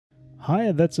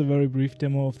Hi, that's a very brief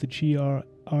demo of the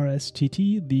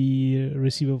GRSTT, the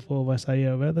receiver for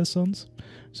Vaisala Radiosonde.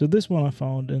 So this one I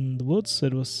found in the woods.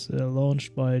 It was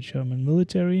launched by German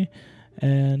military,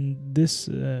 and this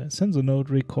sensor node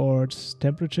records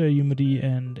temperature, humidity,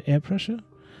 and air pressure.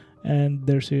 And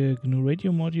there's a GNU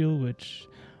radio module which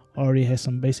already has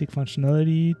some basic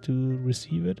functionality to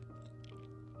receive it,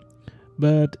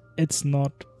 but it's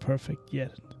not perfect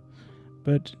yet.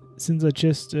 But since I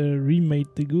just remade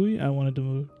the GUI, I wanted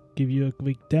to give you a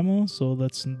quick demo. So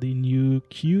that's the new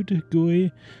Qt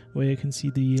GUI, where you can see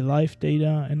the live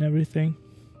data and everything.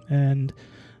 And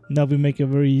now we make a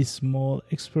very small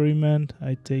experiment.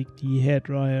 I take the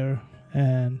hairdryer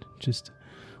and just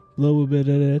blow a bit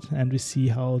at it, and we see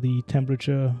how the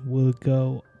temperature will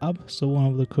go up. So one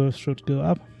of the curves should go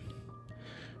up.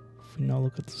 If we now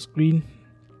look at the screen,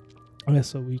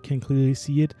 so we can clearly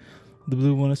see it. The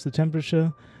blue one is the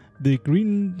temperature. The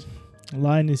green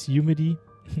line is humidity.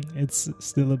 It's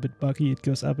still a bit buggy. It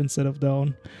goes up instead of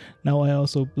down. Now I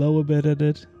also blow a bit at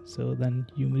it, so then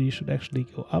humidity should actually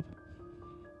go up.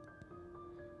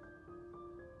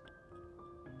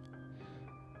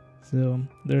 So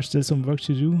there's still some work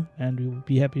to do, and we will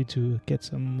be happy to get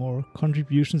some more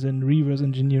contributions and reverse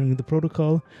engineering the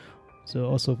protocol. So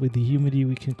also with the humidity,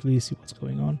 we can clearly see what's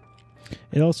going on.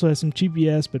 It also has some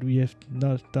GPS, but we have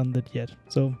not done that yet.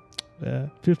 So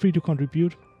feel free to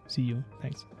contribute. See you.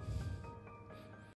 Thanks.